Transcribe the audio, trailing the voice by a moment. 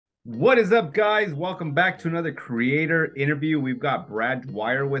What is up, guys? Welcome back to another creator interview. We've got Brad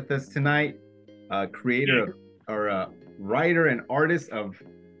Dwyer with us tonight, creator of, or writer and artist of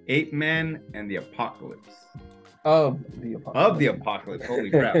Ape-men and the Apocalypse. Of the Of the apocalypse. Apocalypse. Holy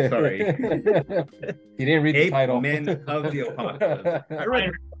crap, sorry. You didn't read the title. Ape-men of the Apocalypse. I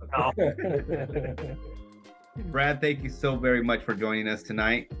read Brad, thank you so very much for joining us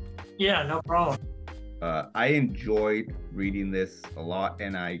tonight. Yeah, no problem. I enjoyed reading this a lot,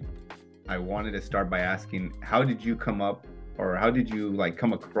 and I wanted to start by asking, how did you come up, or how did you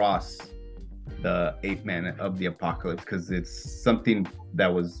come across the Ape-man of the Apocalypse? Because it's something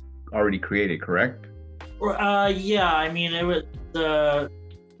that was already created, correct? Yeah, I mean, it was the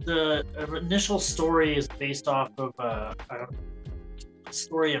initial story is based off of a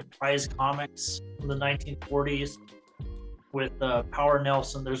story of Prize Comics from the 1940s with Power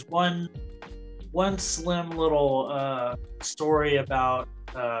Nelson. There's one slim little story about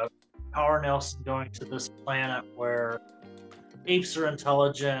Power Nelson going to this planet where apes are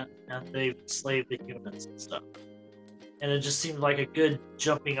intelligent and they've enslaved the humans and stuff. And it just seemed like a good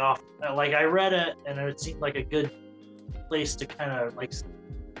jumping off. Like, I read it and it seemed like a good place to kind of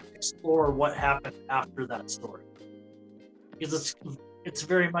explore what happened after that story, because it's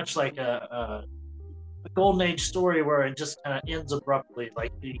very much like a golden age story where it just kind of ends abruptly.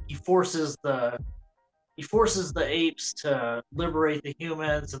 Like he forces the apes to liberate the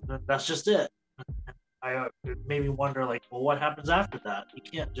humans, and then that's just it. It made me wonder, like, well, what happens after that? You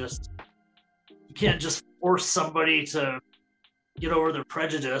can't just force somebody to get over their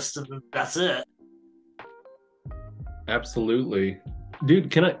prejudice and then that's it. Absolutely.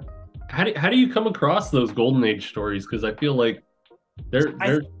 Dude, how do you come across those golden age stories? Because I feel like they're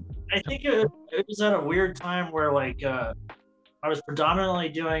I think it was at a weird time where I was predominantly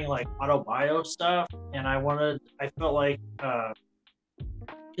doing like autobio stuff, and I felt like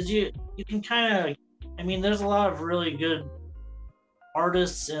because you can kind of, I mean, there's a lot of really good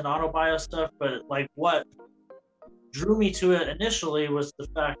artists in autobio stuff, but like what drew me to it initially was the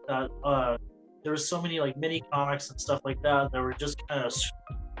fact that there was so many like mini comics and stuff like that that were just kind of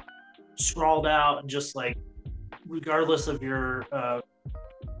scrawled out and just like regardless of your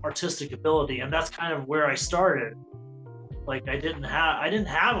artistic ability, and that's kind of where I started. Like I didn't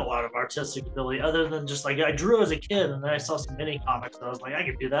have a lot of artistic ability other than just like I drew as a kid, and then I saw some mini comics and I was like, I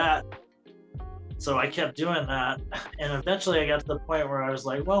could do that. So I kept doing that, and eventually I got to the point where I was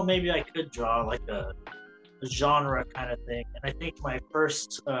like, well, maybe I could draw like a genre kind of thing. And I think my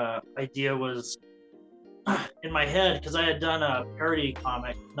first idea was in my head, because I had done a parody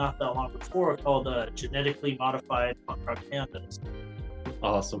comic not that long before called Genetically Modified Punk Rock Pandas.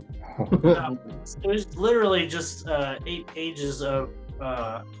 awesome. It was literally just 8 pages of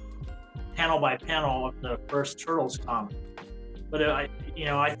panel by panel of the first Turtles comic. But I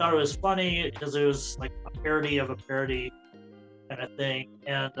thought it was funny because it was like a parody of a parody kind of thing.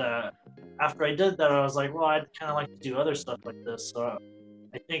 And after I did that, I was like, well, I'd kind of like to do other stuff like this. So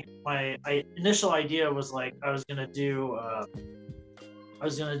I think my initial idea was like I was gonna do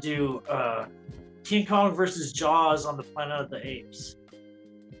King Kong versus Jaws on the Planet of the Apes,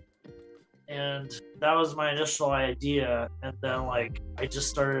 and that was my initial idea. And then like I just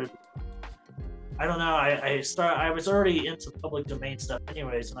started. I don't know. I was already into public domain stuff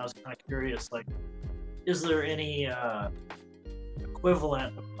anyways, and I was kind of curious, like, is there any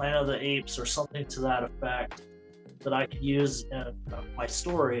equivalent of Planet of the Apes or something to that effect that I could use in my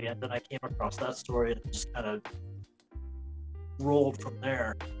story? And then I came across that story and just kind of rolled from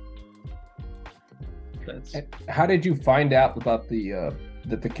there. How did you find out about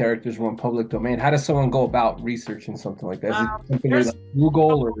that the characters were in public domain? How does someone go about researching something like that? Is it something like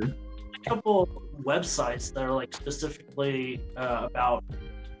Google or a couple websites that are like specifically about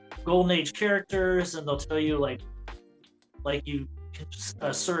golden age characters, and they'll tell you like you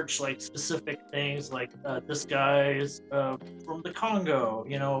can search like specific things like this guy's from the Congo,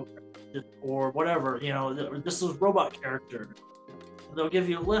 or whatever, this is robot character. And they'll give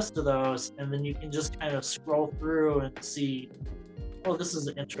you a list of those, and then you can just kind of scroll through and see, oh, this is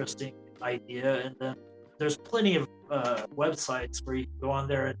an interesting idea. And then there's plenty of websites where you can go on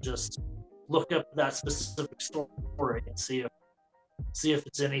there and just look up that specific story and see if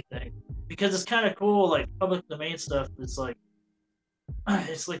it's anything, because it's kind of cool. Like public domain stuff is like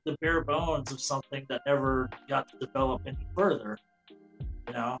it's like the bare bones of something that never got to develop any further.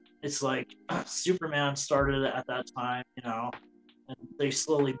 It's like Superman started at that time, and they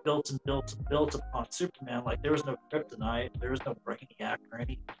slowly built and built and built upon Superman. Like there was no kryptonite, there was no brainiac or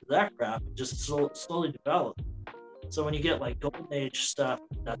any of that crap. It just slowly developed. So when you get like golden age stuff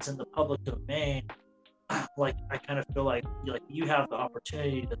that's in the public domain, like I kind of feel like you have the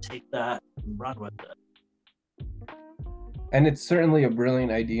opportunity to take that and run with it. And it's certainly a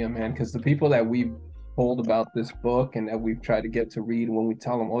brilliant idea, man, because the people that we've told about this book and that we've tried to get to read, when we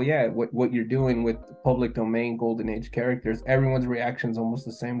tell them, oh yeah, what you're doing with the public domain golden age characters, everyone's reaction is almost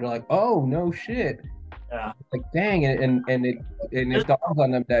the same. They're like, oh no shit. Yeah. Like dang, and it dawns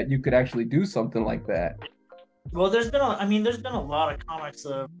on them that you could actually do something like that. Well, there's been a lot of comics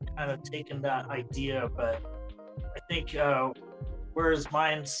that have kind of taken that idea, but I think whereas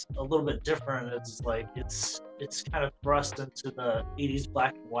mine's a little bit different, it's like it's kind of thrust into the 80s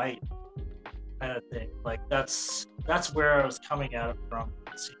black and white kind of thing. Like that's where I was coming at it from.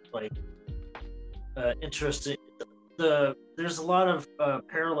 It seemed like interesting. There's a lot of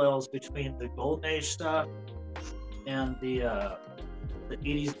parallels between the Golden Age stuff and the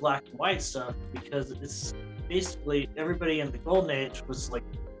 80s black and white stuff, because it's basically everybody in the Golden Age was like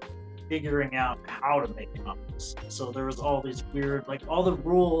figuring out how to make comics. So there was all these weird, like all the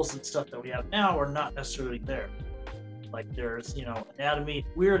rules and stuff that we have now are not necessarily there. Like there's,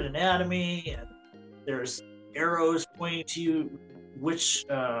 weird anatomy, and there's arrows pointing to you which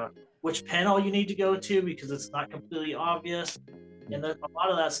panel you need to go to because it's not completely obvious. And then a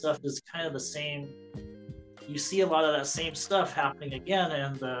lot of that stuff is kind of the same. You see a lot of that same stuff happening again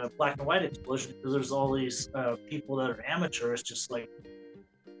in the black and white explosion, because there's all these people that are amateurs just like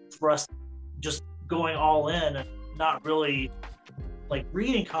thrust, just going all in and not really like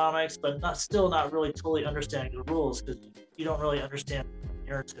reading comics, but still not really totally understanding the rules, because you don't really understand the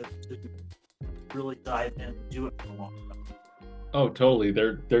narrative to really dive in and do it for a long time. Oh, totally.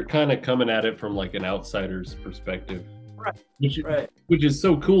 They're kind of coming at it from like an outsider's perspective, right? Which is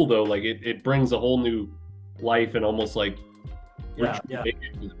so cool though. Like it brings a whole new life and almost like yeah. to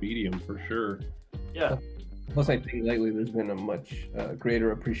the medium for sure. Yeah. Plus, I think lately there's been a much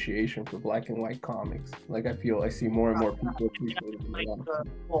greater appreciation for black and white comics. Like I see more and more people appreciating like the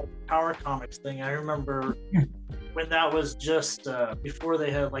whole Power Comics thing. I remember when that was just before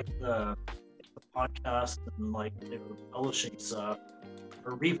they had like the podcast and like they were publishing stuff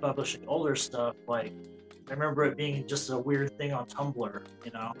or republishing older stuff. Like I remember it being just a weird thing on Tumblr,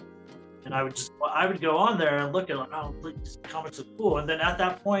 and I would go on there and look at like, oh, these comics are cool. And then at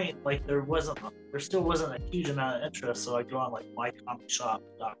that point, like there still wasn't a huge amount of interest. So I go on like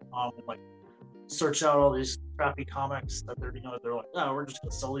mycomicshop.com and like search out all these crappy comics that they're like, oh, we're just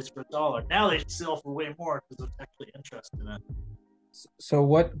gonna sell these for $1. Now they sell for way more because there's actually interest in it. So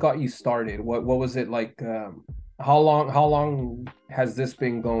what got you started? What was it like? How long has this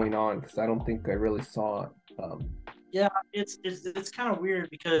been going on? Because I don't think I really saw it. Yeah, it's kind of weird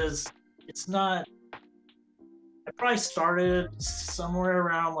because it's not. I probably started somewhere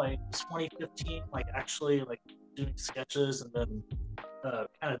around like 2015, like actually like doing sketches and then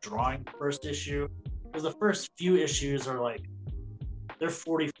kind of drawing the first issue. Because the first few issues are like they're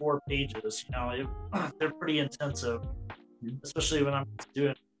 44 pages. They're pretty intensive, especially when I'm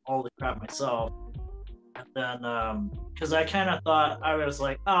doing all the crap myself. And then because I kind of thought, I was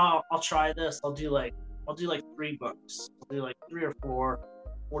like, oh, I'll try this. I'll do like 3 books. I'll do like 3 or 4,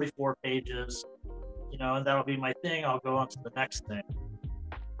 44 pages, and that'll be my thing. I'll go on to the next thing.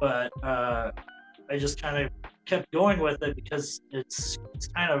 But I just kind of kept going with it because it's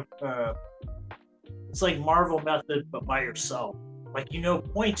kind of it's like Marvel method, but by yourself. Like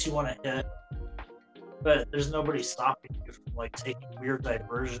points you want to hit, but there's nobody stopping you from like taking weird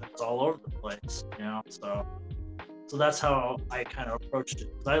diversions all over the place, So that's how I kind of approached it.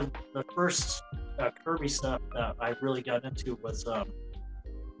 The first Kirby stuff that I really got into was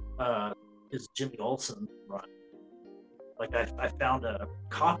his Jimmy Olsen run. Like I found a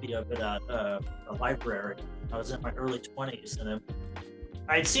copy of it at a library. I was in my early 20s, and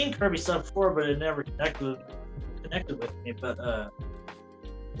I'd seen Kirby stuff before, but it never connected with me. But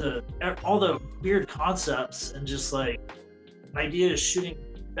all the weird concepts and just like ideas shooting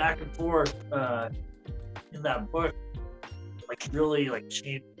back and forth in that book, like really like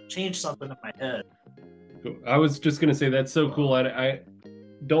changed something in my head. I was just gonna say that's so cool. I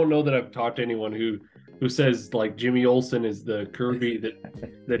don't know that I've talked to anyone who says like Jimmy Olsen is the Kirby that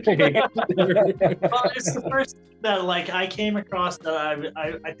Well, it's the first thing that like I came across that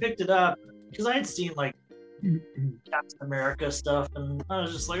I picked it up because I had seen like Captain America stuff, and I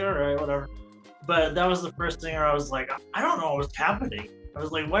was just like, all right, whatever. But that was the first thing where I was like, I don't know what's happening. I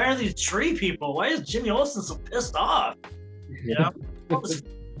was like, why are these tree people? Why is Jimmy Olsen so pissed off?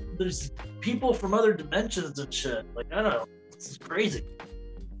 There's people from other dimensions and shit. Like, I don't know, it's crazy.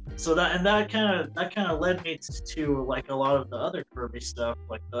 So that kind of led me to like a lot of the other Kirby stuff,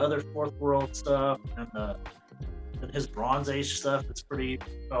 like the other Fourth World stuff and and his Bronze Age stuff, it's pretty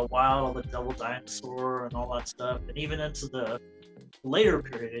wild, all the Devil Dinosaur and all that stuff. And even into the later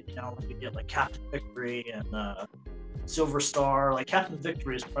period, you know, you get like Captain Victory and Silver Star. Like Captain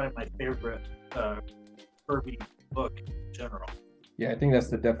Victory is probably my favorite Kirby book in general. Yeah, I think that's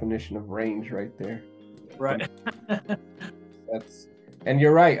the definition of range right there. Right. And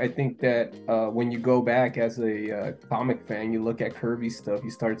you're right. I think that when you go back as a comic fan, you look at Kirby stuff, you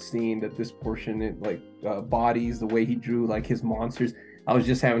start seeing that this portion, like bodies, the way he drew like his monsters. I was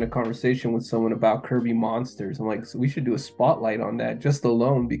just having a conversation with someone about Kirby monsters. I'm like, so we should do a spotlight on that just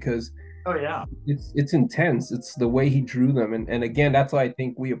alone, because oh yeah, it's intense. It's the way he drew them, and again, that's why I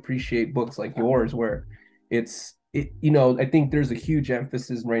think we appreciate books like yours, where you know, I think there's a huge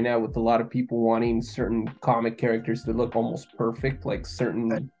emphasis right now with a lot of people wanting certain comic characters to look almost perfect, like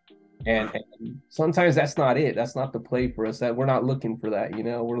certain, and sometimes that's not it. That's not the play for us. That we're not looking for that. You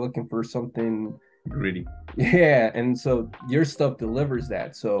know, we're looking for something gritty. Yeah, and so your stuff delivers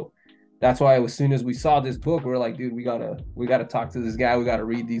that. So that's why as soon as we saw this book, we're like, dude, we gotta talk to this guy. We gotta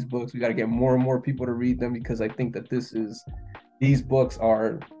read these books. We gotta get more and more people to read them, because I think that these books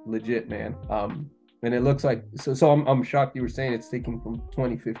are legit, man. And it looks like so I'm shocked you were saying it's taken from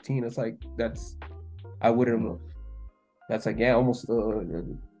 2015. It's like that's like, yeah, almost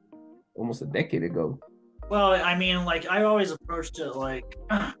a decade ago. Well, I mean, like I always approached it like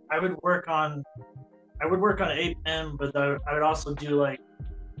I would work on Ape-men, but I would also do like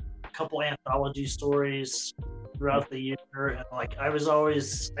a couple anthology stories throughout the year, and like I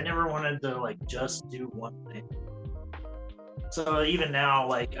never wanted to like just do one thing. So even now,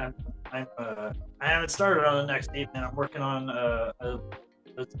 like I haven't started on the next Ape-men. I'm working on the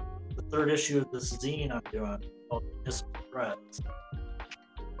third issue of this zine I'm doing called Municipal Threat.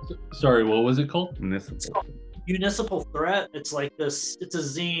 Sorry, what was it called? It's called Municipal Threat. It's like this. It's a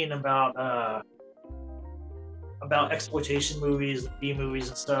zine about exploitation movies, B movies,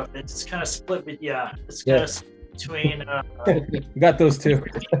 and stuff. It's kind of split, but yeah, it's kind of between. You got those two.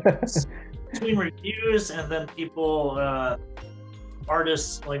 Between reviews and then people,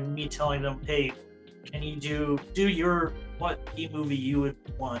 artists like me telling them, hey, can you do your what B movie you would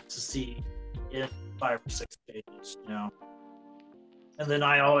want to see in 5 or 6 pages, you know? And then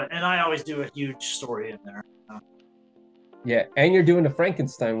I always do a huge story in there. You know? Yeah, and you're doing the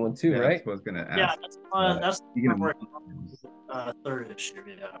Frankenstein one too, right? That's what I was gonna ask. Yeah, that's fun. That's what I'm working on, third issue.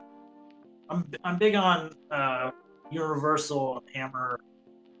 Yeah, I'm big on Universal and Hammer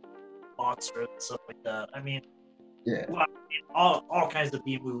monsters and stuff like that. I mean, yeah, well, I mean, all kinds of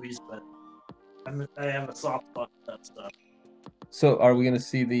B movies, but I have a soft spot for that stuff. So, are we gonna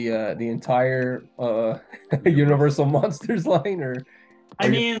see the entire Universal Monsters line, or?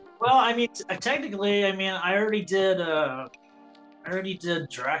 Technically, I already did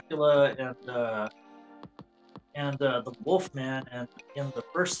Dracula and the Wolfman and in the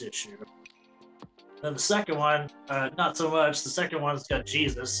first issue. Then the second one, not so much. The second one's got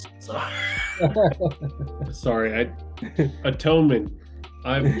Jesus. So sorry, Atonement.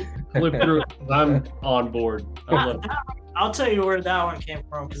 I'm on board. I'll tell you where that one came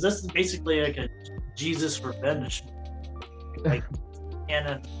from, because this is basically like a Jesus revenge, like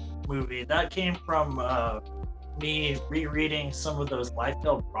canon movie. That came from me rereading some of those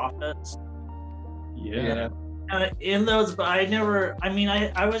Liefeld prophets. Yeah. And in those, but I never. I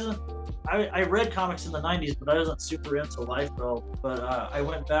wasn't. I read comics in the 90s, but I wasn't super into Liefeld. But I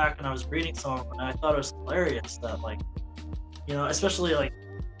went back and I was reading some of them, and I thought it was hilarious that, like, you know, especially like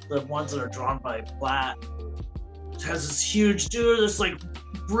the ones that are drawn by Platt, has this huge dude that's like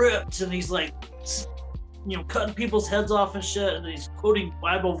ripped, and he's like, you know, cutting people's heads off and shit, and he's quoting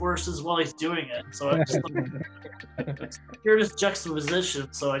Bible verses while he's doing it. So I just hear this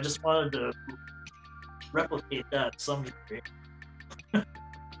juxtaposition. So I just wanted to replicate that to some degree.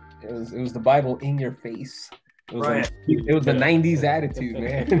 It was the Bible in your face. It was right. It was the 90s attitude,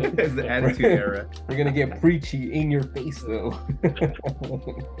 man. It's the attitude era. We're gonna get preachy in your face, though.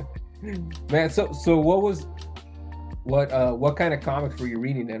 Man, so what kind of comics were you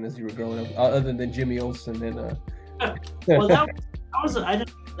reading then as you were growing up, other than Jimmy Olsen and Well, that was I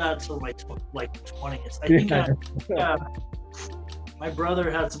didn't read that until my 20s. I think my brother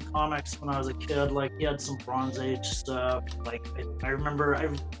had some comics when I was a kid. Like, he had some Bronze Age stuff. Like, I remember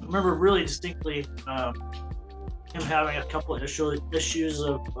really distinctly him having a couple of issues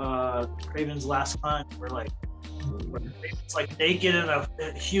of Kraven's Last Hunt, where it's like naked in a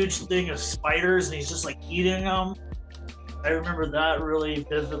huge thing of spiders, and he's just like eating them. I remember that really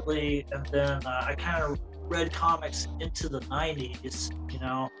vividly. And then I kind of read comics into the 90s, you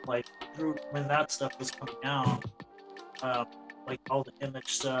know, like through when that stuff was coming out. like all the Image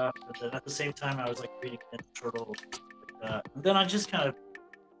stuff, and then at the same time I was like reading Ninja Turtles, like that. And then I just kind of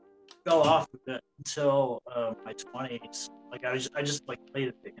fell off of it until my 20s. Like I just like played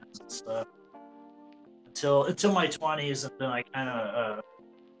it again and stuff until my 20s, and then I kind of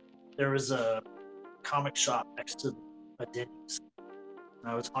there was a comic shop next to a Denny's.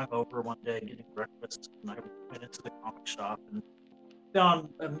 And I was hungover one day getting breakfast, and I went into the comic shop and found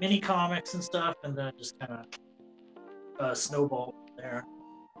mini comics and stuff, and then it just kind of snowballed from there.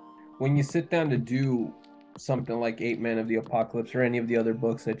 When you sit down to do something like Ape-men of the Apocalypse or any of the other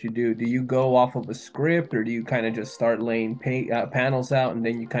books that you do you go off of a script, or do you kind of just start laying panels out and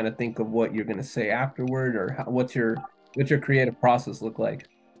then you kind of think of what you're going to say afterward, or what's your creative process look like?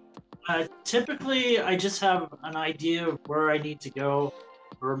 Typically, I just have an idea of where I need to go,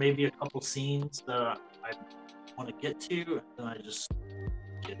 or maybe a couple scenes that I want to get to, and then I just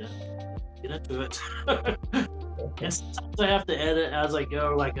get into it. And sometimes I have to edit as I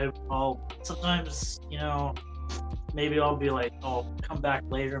go. Like I'll sometimes, maybe I'll be like, I'll come back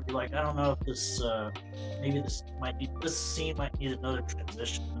later and be like, I don't know if this maybe this scene might need another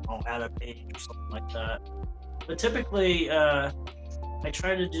transition, and I'll add a page or something like that. But typically, I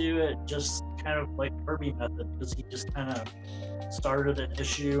try to do it just kind of like Kirby method, because he just kind of started an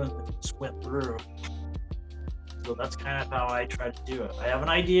issue and then just went through. So that's kind of how I try to do it. I have an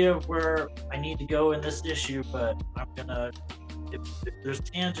idea of where I need to go in this issue, but I'm gonna, if there's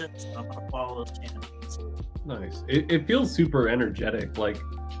tangents, I'm gonna follow those tangents. Nice. It feels super energetic. Like,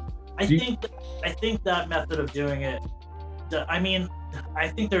 I think that method of doing it, I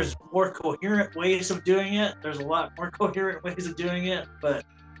think there's more coherent ways of doing it. There's a lot more coherent ways of doing it, but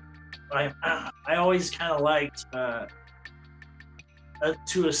I always kind of liked, to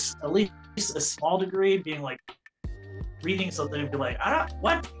at least a small degree, being like reading something and be like,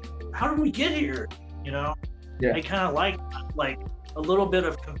 what? How did we get here? Yeah. I kind of like a little bit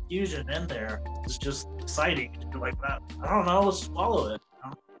of confusion in there. It's just exciting. You're like, I don't know, let's follow it.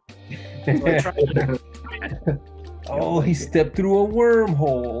 So I try to. Oh, he stepped through a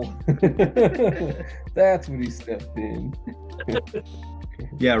wormhole. That's what he stepped in.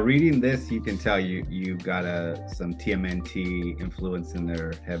 Yeah, reading this, you can tell you got some TMNT influence in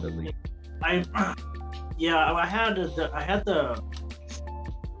there heavily. I had the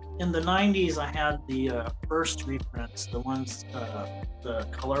in the 90s. I had the first reprints, the ones, the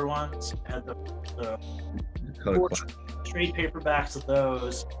color ones. I had the color trade paperbacks of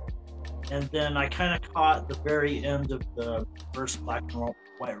those. And then I kind of caught the very end of the first black and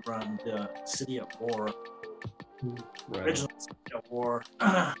white run, the City at War, original City at War.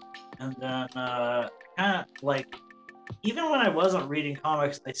 And then kind of like, even when I wasn't reading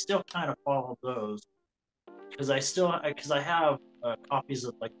comics, I still kind of followed those, because I have copies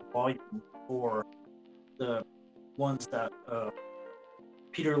of like the volume 4, the ones that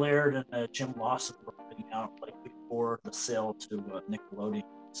Peter Laird and Jim Lawson were putting out like before the sale to Nickelodeon and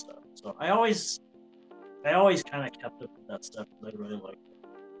stuff. So I always kind of kept up with that stuff because I really liked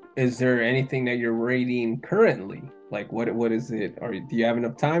it. Is there anything that you're reading currently? Like what is it? Or do you have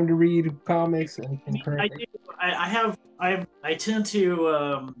enough time to read comics? I do. I tend to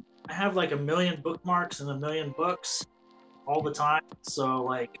I have like 1 million bookmarks and 1 million books all the time. So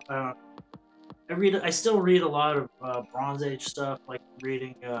like I still read a lot of Bronze Age stuff, like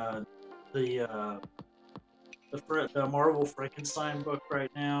reading the Marvel Frankenstein book right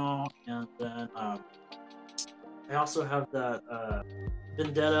now, and then I also have that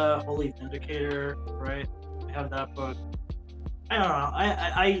Vendetta Holy Vindicator, right? I have that book. I don't know.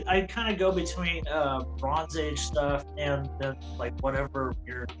 I kind of go between Bronze Age stuff and then like whatever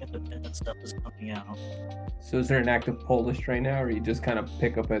weird independent stuff is coming out. So is there an active pull list right now, or you just kind of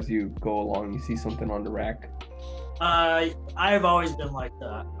pick up as you go along? You see something on the rack? I've always been like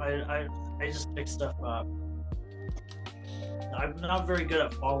that. I just pick stuff up. I'm not very good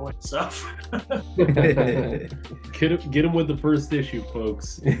at following stuff. Get him with the first issue,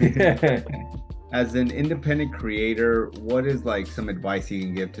 folks. As an independent creator, what is like some advice you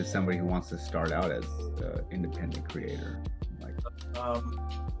can give to somebody who wants to start out as an independent creator? Like,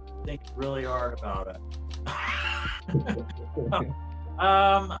 think really hard about it.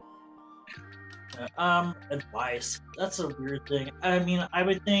 Advice. That's a weird thing. I mean, I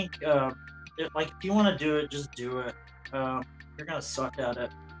would think if you want to do it, just do it. You're gonna suck at it.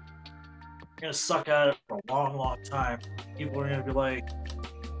 You're gonna suck at it for a long, long time. People are gonna be like,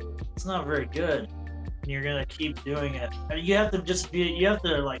 it's not very good, and you're gonna keep doing it. And you have to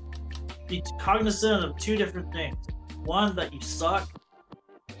be cognizant of two different things. One, that you suck,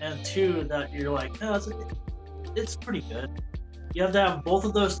 and two, that you're like, no, it's pretty good. You have to have both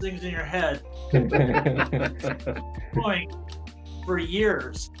of those things in your head. Point, for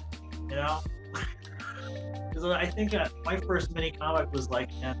years, you know. Because I think my first mini comic was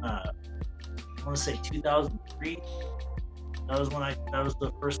like in I want to say 2003. That was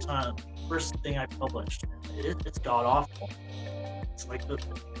the first thing I published. It's god awful. It's like the,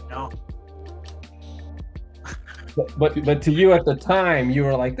 you know. But to you at the time, you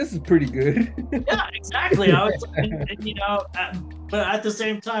were like, "This is pretty good." Yeah, exactly. I was, and, you know, but at the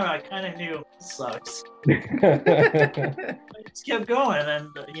same time, I kind of knew it sucks. I just kept going, and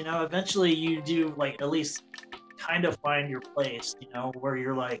you know, eventually you do like at least kind of find your place. You know, where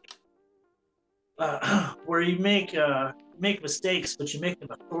you're like, where you make mistakes, but you make them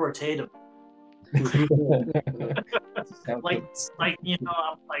authoritative. like you know,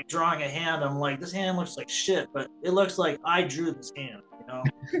 I'm like drawing a hand. I'm like, this hand looks like shit, but it looks like I drew this hand. You know,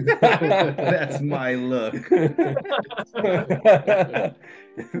 That's my look.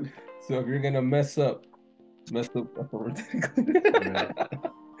 So if you're gonna mess up.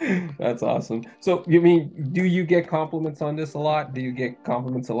 That's awesome. So you mean, do you get compliments on this a lot? Do you get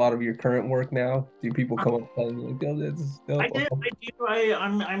compliments a lot of your current work now? Do people come up telling you like, "Oh, this is dope"? I do.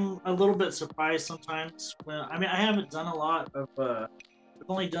 I'm a little bit surprised sometimes. I mean, I haven't done a lot of. I've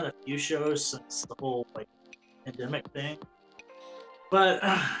only done a few shows since the whole like pandemic thing. But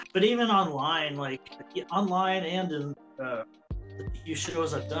even online, like online and in the few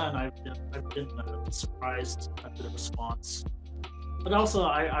shows I've done, I've been surprised at the response. But also,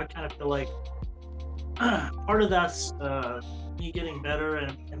 I kind of feel like part of that's me getting better,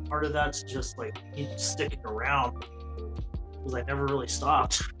 and part of that's just like me sticking around because I never really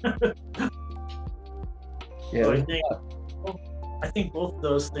stopped. Yeah, So I think both of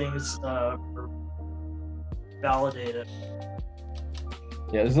those things are validated.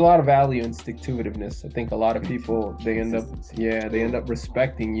 yeah. There's a lot of value in stick-to-itiveness. I think a lot of people they end up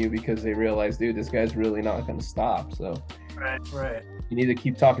respecting you because they realize, dude, this guy's really not gonna stop. So. Right. You need to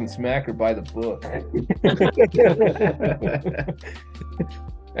keep talking smack or buy the book.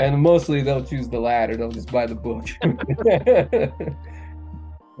 And mostly they'll choose the latter. They'll just buy the book.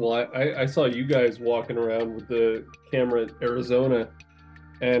 Well, I saw you guys walking around with the camera at Arizona,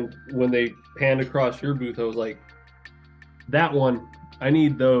 and when they panned across your booth, I was like, that one, I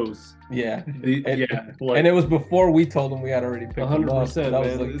need those. Yeah. And it was before we told them we had already picked 100%, them up. That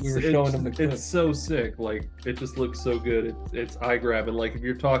was man. like, we were showing them the clip. It's so sick. Like, it just looks so good. It's eye grabbing. Like, if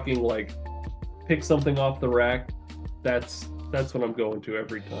you're talking like pick something off the rack, that's what I'm going to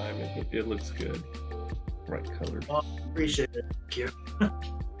every time. It looks good. Bright colors. Well, appreciate it. Thank you.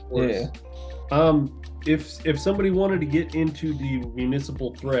 Yeah. If somebody wanted to get into the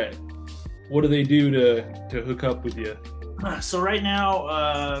municipal threat, what do they do to hook up with you? So right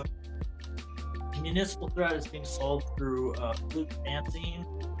now, Municipal Threat is being sold through Luke Fanzine.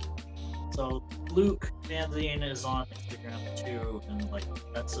 So Luke Fanzine is on Instagram too, and like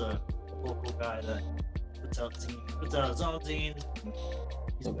that's a local guy that puts out his own zines.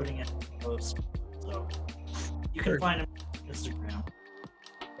 He's putting it posts, so you can find him on Instagram.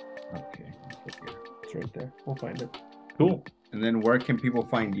 Okay, it's right there. We'll find it. Cool. And then where can people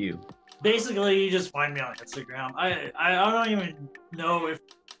find you? Basically, you just find me on Instagram. I don't even know if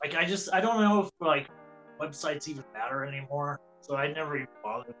like I don't know if like websites even matter anymore. So I never even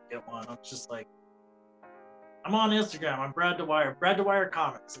bothered to get one. I'm just like, I'm on Instagram. I'm Brad Dwyer. Brad Dwyer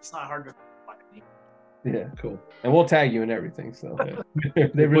Comics. It's not hard to find me. Yeah, cool. And we'll tag you and everything. So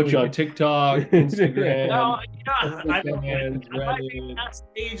they put you on TikTok, Instagram. No, I might be at that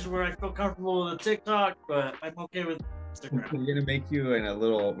stage where I feel comfortable with the TikTok, but I'm okay with Instagram. We're gonna make you in a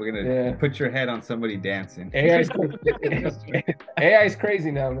little. We're gonna put your head on somebody dancing. AI's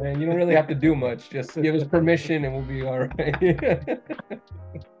crazy now, man. You don't really have to do much. Just give us permission, and we'll be all right.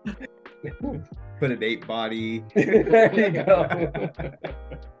 Put an ape body. There you go,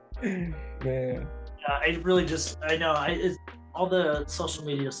 man. I really just all the social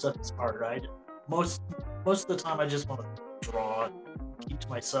media stuff is hard, right? Most of the time I just want to draw and keep to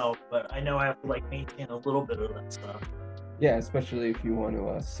myself, but I know I have to like maintain a little bit of that stuff. Yeah, especially if you want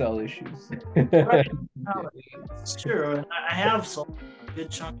to sell issues. Right. It's true, and I have sold a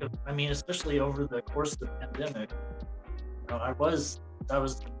good chunk of. I mean, especially over the course of the pandemic, you know, that was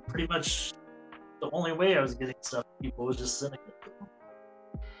pretty much the only way I was getting stuff. People was just sending it to them.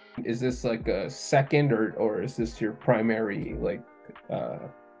 Is this like a second or is this your primary like?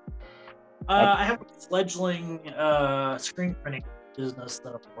 I have a fledgling screen printing business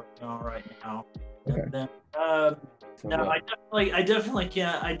that I'm working on right now. Okay. And then no, I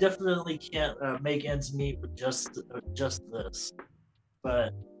definitely can't make ends meet with just this.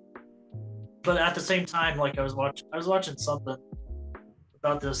 But at the same time, like I was watching something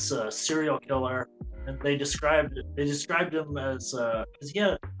about this serial killer and they described him as because he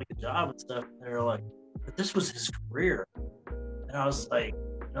had like a job and stuff. And they were like, but this was his career, and I was like,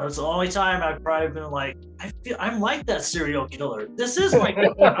 it's the only time I've probably been like, I'm like that serial killer. This is my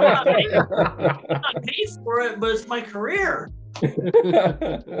career. I'm not paid for it, but it's my career.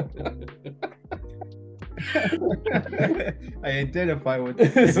 I identify with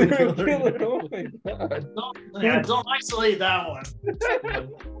the serial killer. Oh my God. Don't isolate that one.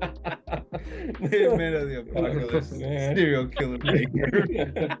 Man of the apocalypse, Man. serial killer maker.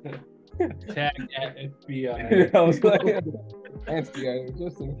 Tag at FBI. Yeah, I was like, FBI,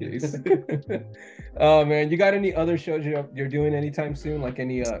 just in case. Oh man, you got any other shows you're doing anytime soon? Like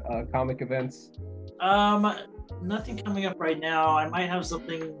any comic events? Nothing coming up right now. I might have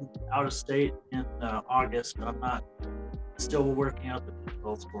something out of state in August, but I'm not still working out the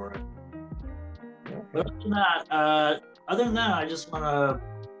details for it. But other than that, I just want to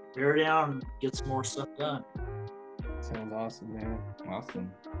bear down and get some more stuff done. Sounds awesome, man.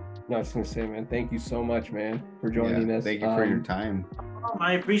 Awesome. No, I was gonna say, man, thank you so much, man, for joining us. Thank you for your time.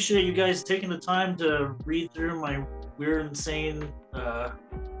 I appreciate you guys taking the time to read through my weird, insane,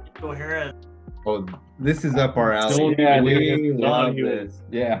 incoherent. Oh, this is up our alley. Yeah, we love Not you. this.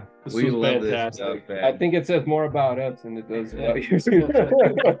 Yeah, This We was love this fantastic. stuff, man. I think it says more about us than it does about you.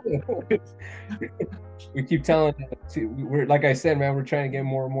 We keep telling we're like I said, man, we're trying to get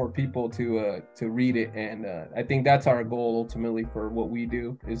more and more people to read it, and I think that's our goal ultimately for what we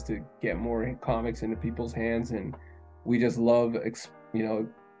do, is to get more comics into people's hands. And we just love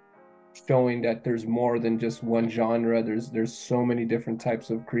showing that there's more than just one genre. There's so many different types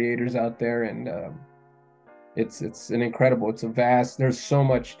of creators out there, and it's an incredible, it's a vast, there's so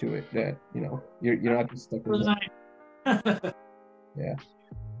much to it that you're not just stuck with it. Yeah.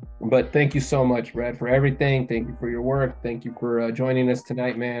 But thank you so much, Brad, for everything. Thank you for your work. Thank you for joining us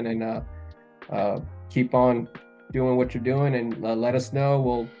tonight, man. And keep on doing what you're doing, and let us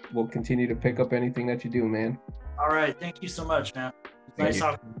know. We'll continue to pick up anything that you do, man. All right. Thank you so much, man. Nice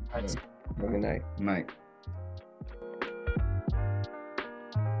talking to you guys. Have a good night. Night.